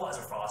my goal as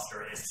a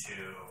fraudster is to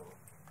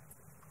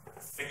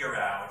figure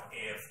out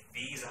if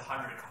these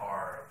 100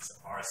 cards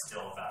are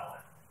still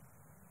valid,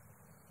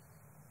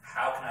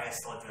 how can I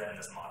still do that in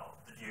this model?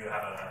 Do you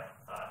have a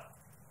thought?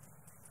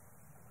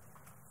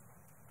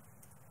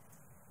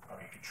 Oh,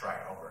 you could try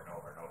it over and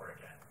over and over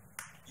again.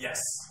 Yes,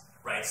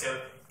 right.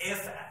 So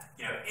if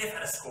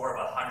at a score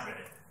of 100,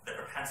 the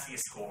propensity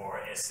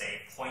score is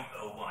say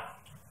 0.01,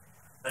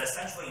 that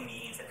essentially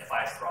means that if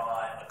I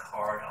try a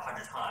card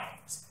 100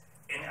 times,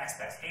 in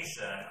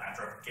expectation, I'm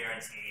sort of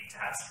guaranteed to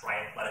have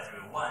Stripe let it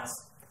through once,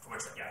 for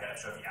which I got to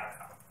show the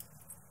outcome,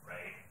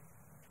 right?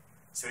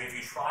 So if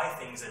you try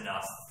things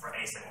enough for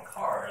any single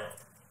card,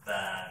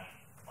 then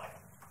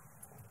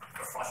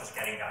the fraudster's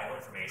getting valuable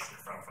information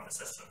from the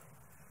system.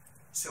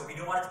 So we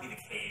don't want it to be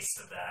the case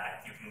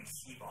that you can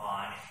keep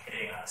on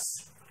hitting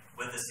us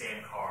with the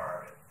same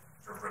card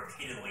sort of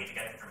repeatedly to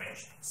get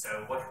information.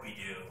 So what can we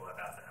do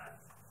about that?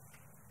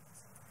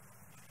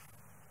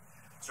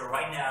 So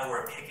right now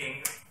we're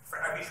picking, for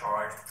every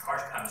charge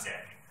comes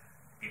in.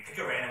 We pick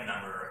a random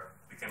number,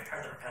 we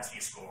compare the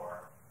propensity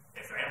score.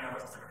 If the random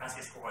number is the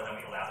propensity score, then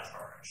we allow the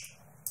charge.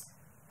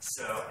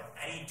 So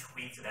any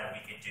tweak that we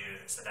could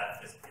do so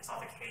that it's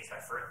not the case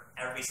that for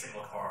every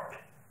single card,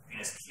 you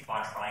can just keep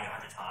on trying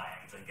 100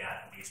 times and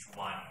get at least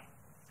one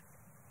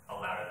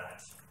allowed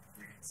event.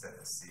 We can set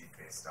the seed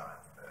based on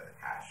the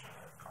hash of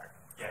the card.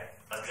 Yeah,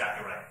 that's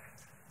exactly right.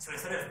 So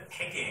instead of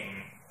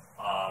picking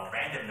a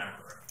random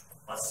number,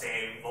 let's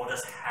say we'll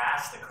just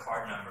hash the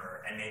card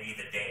number and maybe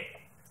the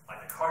day,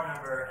 like the card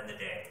number and the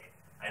day,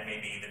 and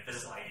maybe the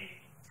business ID.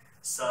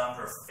 Some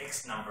sort of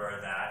fixed number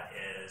that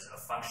is a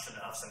function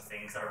of some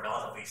things that are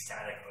relatively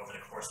static over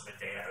the course of a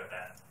day or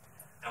event.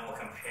 And we'll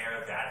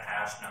compare that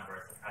hash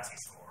number to the propensity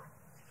score.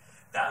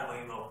 That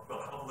way we'll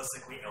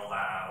probabilistically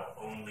allow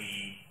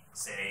only,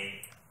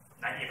 say,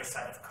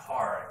 98% of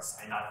cards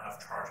and not enough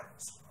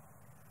charges.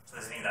 So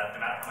this means that no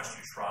matter how much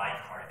you try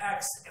card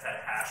X, if that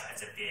hash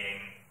ends up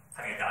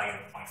having a value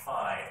of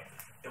 0.5,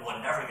 it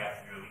will never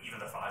get through even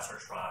if the fraudster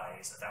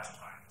tries 1,000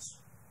 times.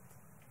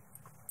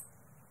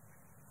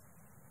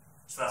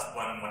 So that's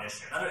one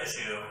issue. Another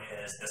issue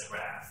is this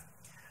graph.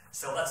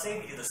 So let's say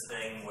we do this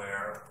thing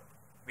where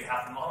we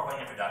have the model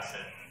running in production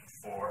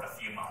for a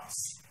few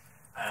months.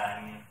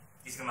 And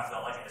using the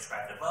methodology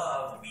described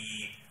above,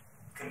 we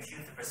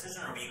compute the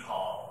precision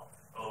recall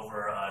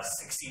over a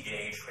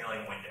 60-day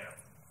trailing window.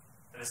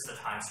 And this is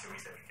the time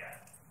series that we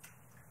get.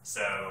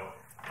 So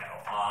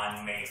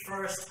on May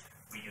 1st,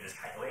 we do this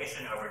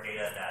calculation over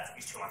data that's at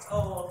least 2 months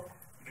old.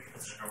 We get the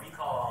precision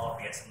recall,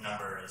 we get some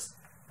numbers,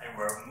 and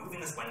we're moving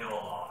this window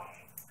along,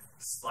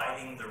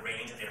 sliding the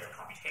range of data for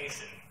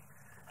computation,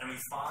 and we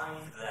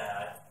find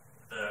that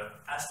the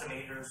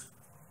estimators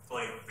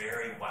play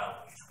very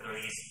wildly. There are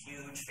these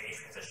huge phase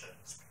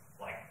transitions.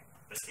 Like,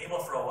 they're stable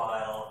for a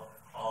while,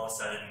 all of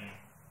a sudden,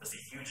 there's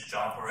a huge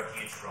jump or a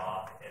huge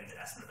drop in the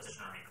estimate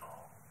precision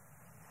recall.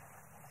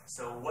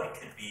 So what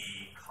could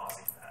be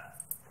causing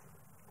that?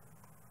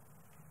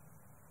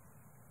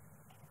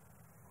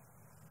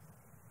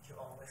 You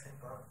always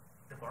invert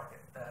the market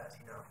that,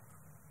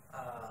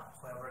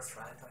 whoever is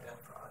trying to identify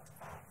fraud,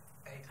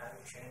 anytime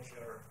you change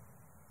your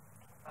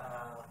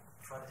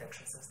fraud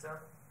detection system.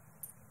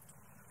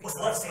 Well,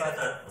 so let's say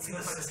that the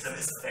system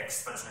is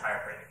fixed for this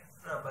entire period.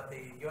 No, but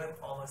you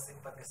always think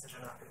about the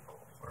decision of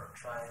people who are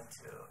trying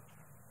to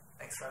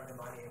extract the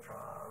money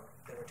from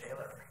the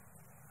retailer.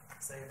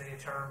 So if they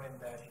determine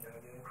that you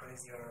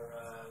increase your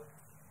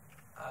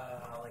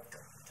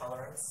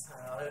tolerance,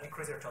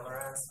 decrease your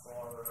tolerance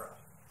for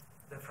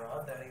the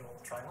fraud, then you will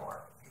try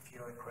more. If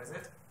you increase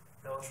it,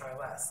 they will try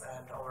less,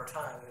 and over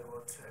time they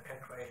will can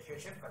create a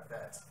huge impact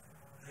that.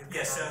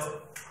 Yeah,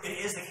 so it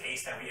is the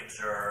case that we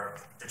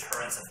observe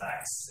deterrence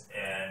effects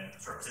in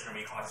sort of precision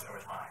recall over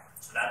time.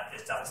 So that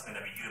is definitely something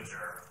that we do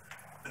observe.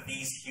 But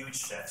these huge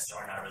shifts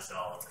are not a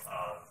result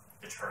of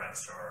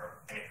deterrence or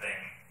anything.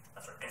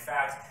 In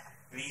fact,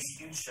 these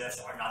huge shifts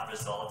are not the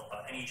result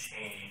of any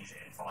change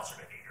in fraudster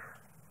behavior.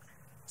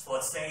 So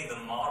let's say the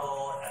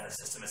model and the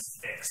system is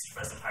fixed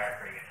for this entire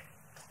period,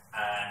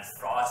 and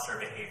fraudster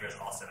behavior is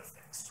also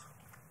fixed.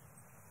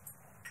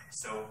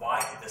 So why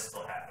could this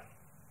still happen?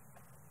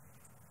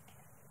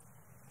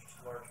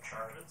 Just large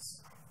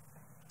charges?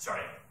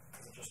 Sorry?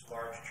 Is it just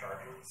large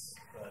charges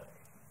that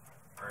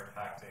are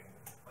impacting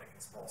like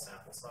a small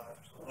sample size?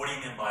 What do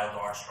you mean by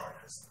large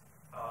charges?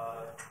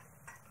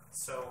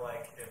 So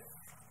like if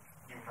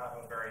you have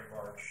a very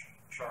large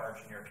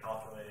charge and you're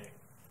calculating,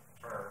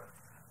 or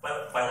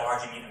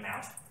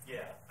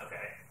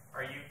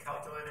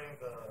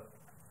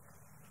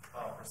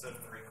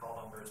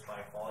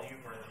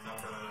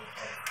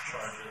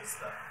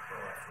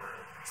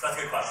that's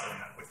a good question,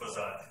 which was,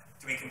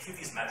 do we compute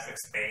these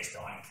metrics based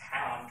on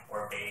count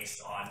or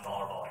based on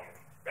dollar volume?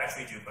 We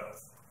actually do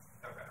both.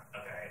 Okay.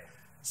 Okay.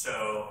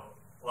 So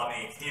let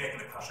me continue making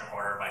the question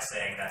harder by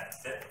saying that,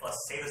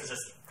 let's say this is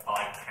just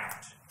by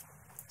count.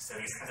 So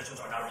these transitions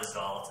are not a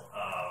result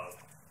of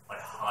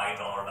like high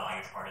dollar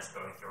value charges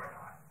going through or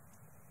not.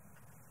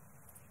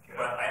 Okay.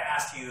 But I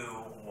asked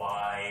you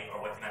why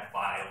or what you meant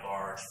by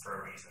large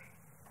for a reason.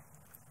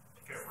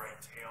 If you have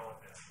right tail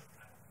of it,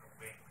 the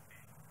weight would be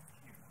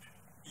huge.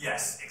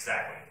 Yes,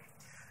 exactly.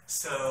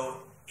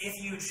 So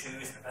if you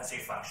choose the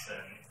propensity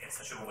function in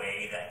such a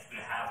way that you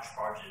can have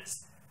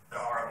charges that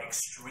are of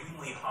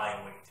extremely high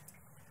weight,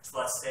 so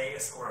let's say a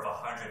score of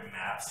 100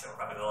 maps to a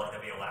probability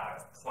that we allow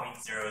of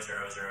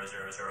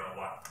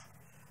 0.000001,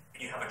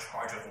 and you have a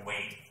charge of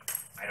weight,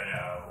 I don't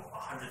know,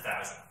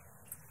 100,000,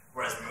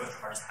 whereas most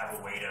charges have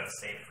a weight of,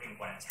 say, between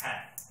 1 and 10.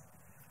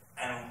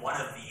 And one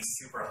of these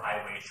super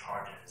high weight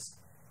charges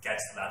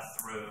gets let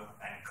through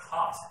and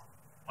caught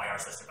by our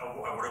system,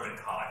 or would have been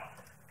caught.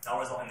 That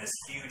will result in this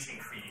huge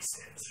increase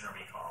in precision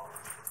recall.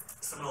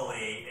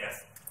 Similarly,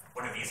 if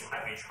one of these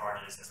high weight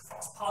charges is a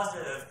false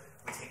positive,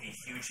 we take a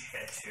huge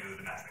hit to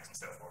the metrics and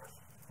so forth.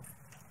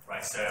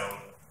 Right, so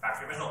back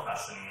to the original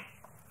question,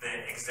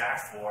 the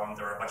exact form,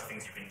 there are a bunch of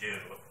things you can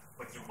do.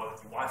 What you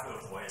want to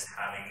avoid is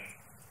having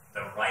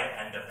the right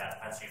end of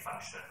that propensity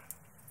function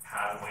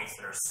have weights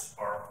that are,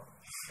 or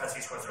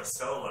propensity scores that are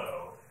so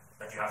low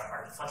that you have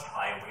such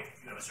high weight that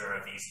you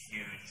observe these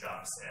huge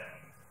jumps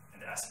in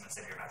the estimates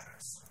of your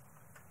metrics.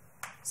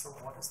 So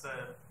what is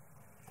the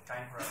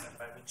time horizon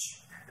by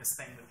which this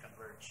thing will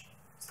converge?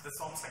 So this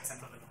is almost like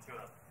central limit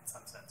theorem in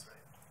some sense,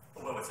 right?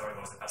 What was the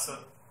question?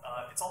 So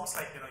it's almost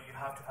like you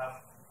have to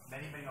have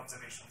many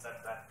observations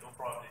at that low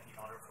probability in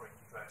order for you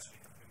to actually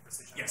compute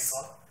precision Yes.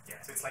 recall. Yeah.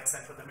 So it's like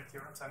central limit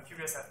theorem. So I'm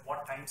curious, at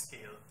what time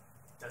scale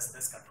does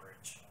this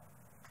converge?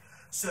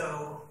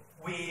 So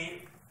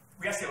we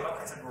actually,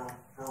 like I said, we're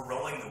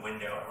rolling the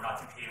window and we're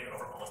not computing it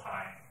over all the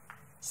time.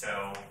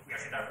 So we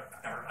actually never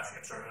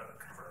actually observe it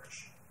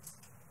converge.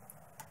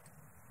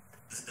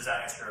 Does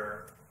that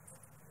answer?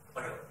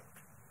 Like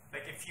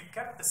if you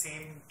kept the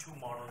same two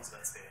models,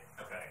 let's say,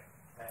 Okay.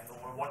 and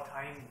over what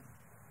time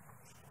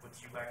would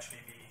you actually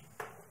be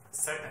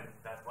certain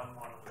that one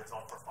model is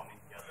outperforming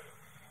the other?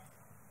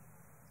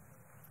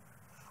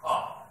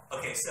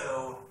 Okay,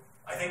 so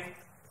I think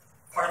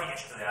part of the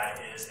answer to that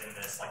is in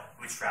this like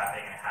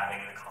bootstrapping and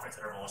having the confidence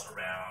intervals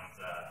around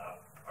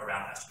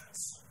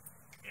estimates.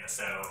 You know,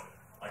 so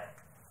like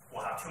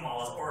we'll have two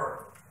models,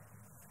 or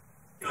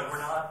we're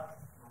not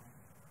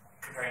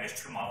comparing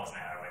just two models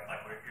now, right?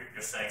 Like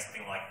you're saying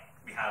something like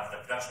we have the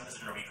production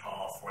precision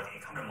recall for the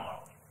incumbent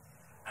model,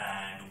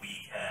 and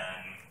we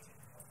can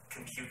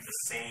compute the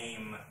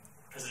same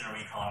precision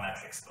recall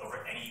metrics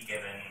over any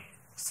given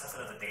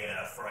subset of the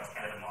data for a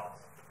candidate model.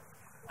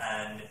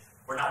 And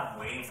we're not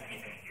waiting for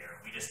anything here.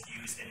 We just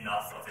use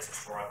enough of this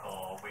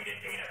historical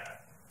weighted data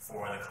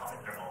for the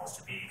confidence intervals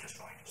to be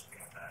disjoint or something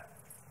like that.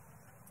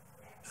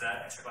 Does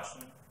that answer your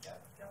question? Yeah,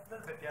 a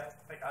little bit, yeah.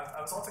 Like I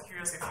was also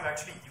curious if you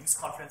actually use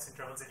confidence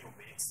intervals in your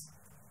weights.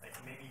 Like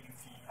maybe if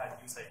you had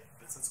used like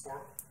Wilson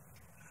score.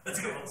 That's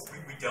a good one.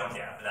 We don't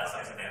yet, but that's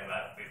something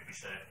that we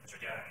should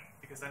doing.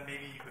 Because then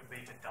maybe you could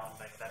weight it down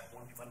like that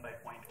won't be 1 by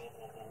 0.0001,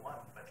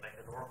 but like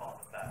the lower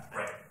bound of that.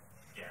 Right.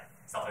 Yeah.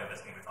 It's not like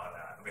this thing we thought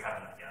about, but we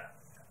haven't done that yet.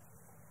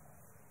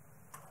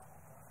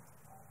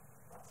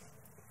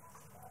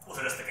 Well,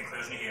 so just the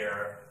conclusion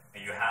here,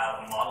 you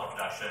have a model of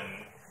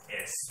production,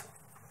 it's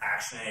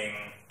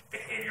actioning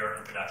behavior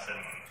in production,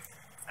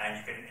 and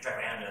you can inject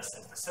randomness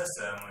into the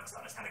system to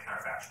understand the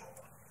counterfactual.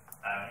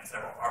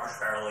 Instead of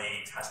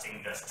arbitrarily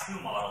testing just two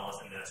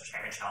models in this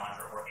champion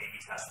challenger or A/B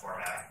test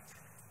format,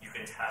 you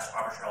can test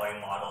arbitrarily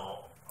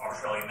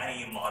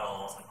many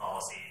models and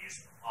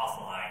policies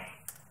offline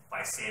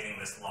by saving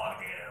this log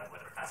data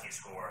with the propensity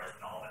scores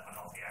and all the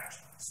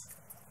actions.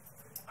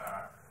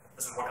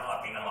 This is work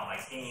being done on my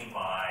team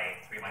by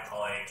three of my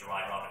colleagues,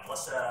 Ryan, Rob, and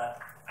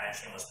Melissa, and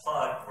shameless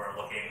plug, we're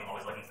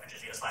always looking for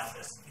engineering data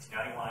scientists in case you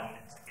know anyone.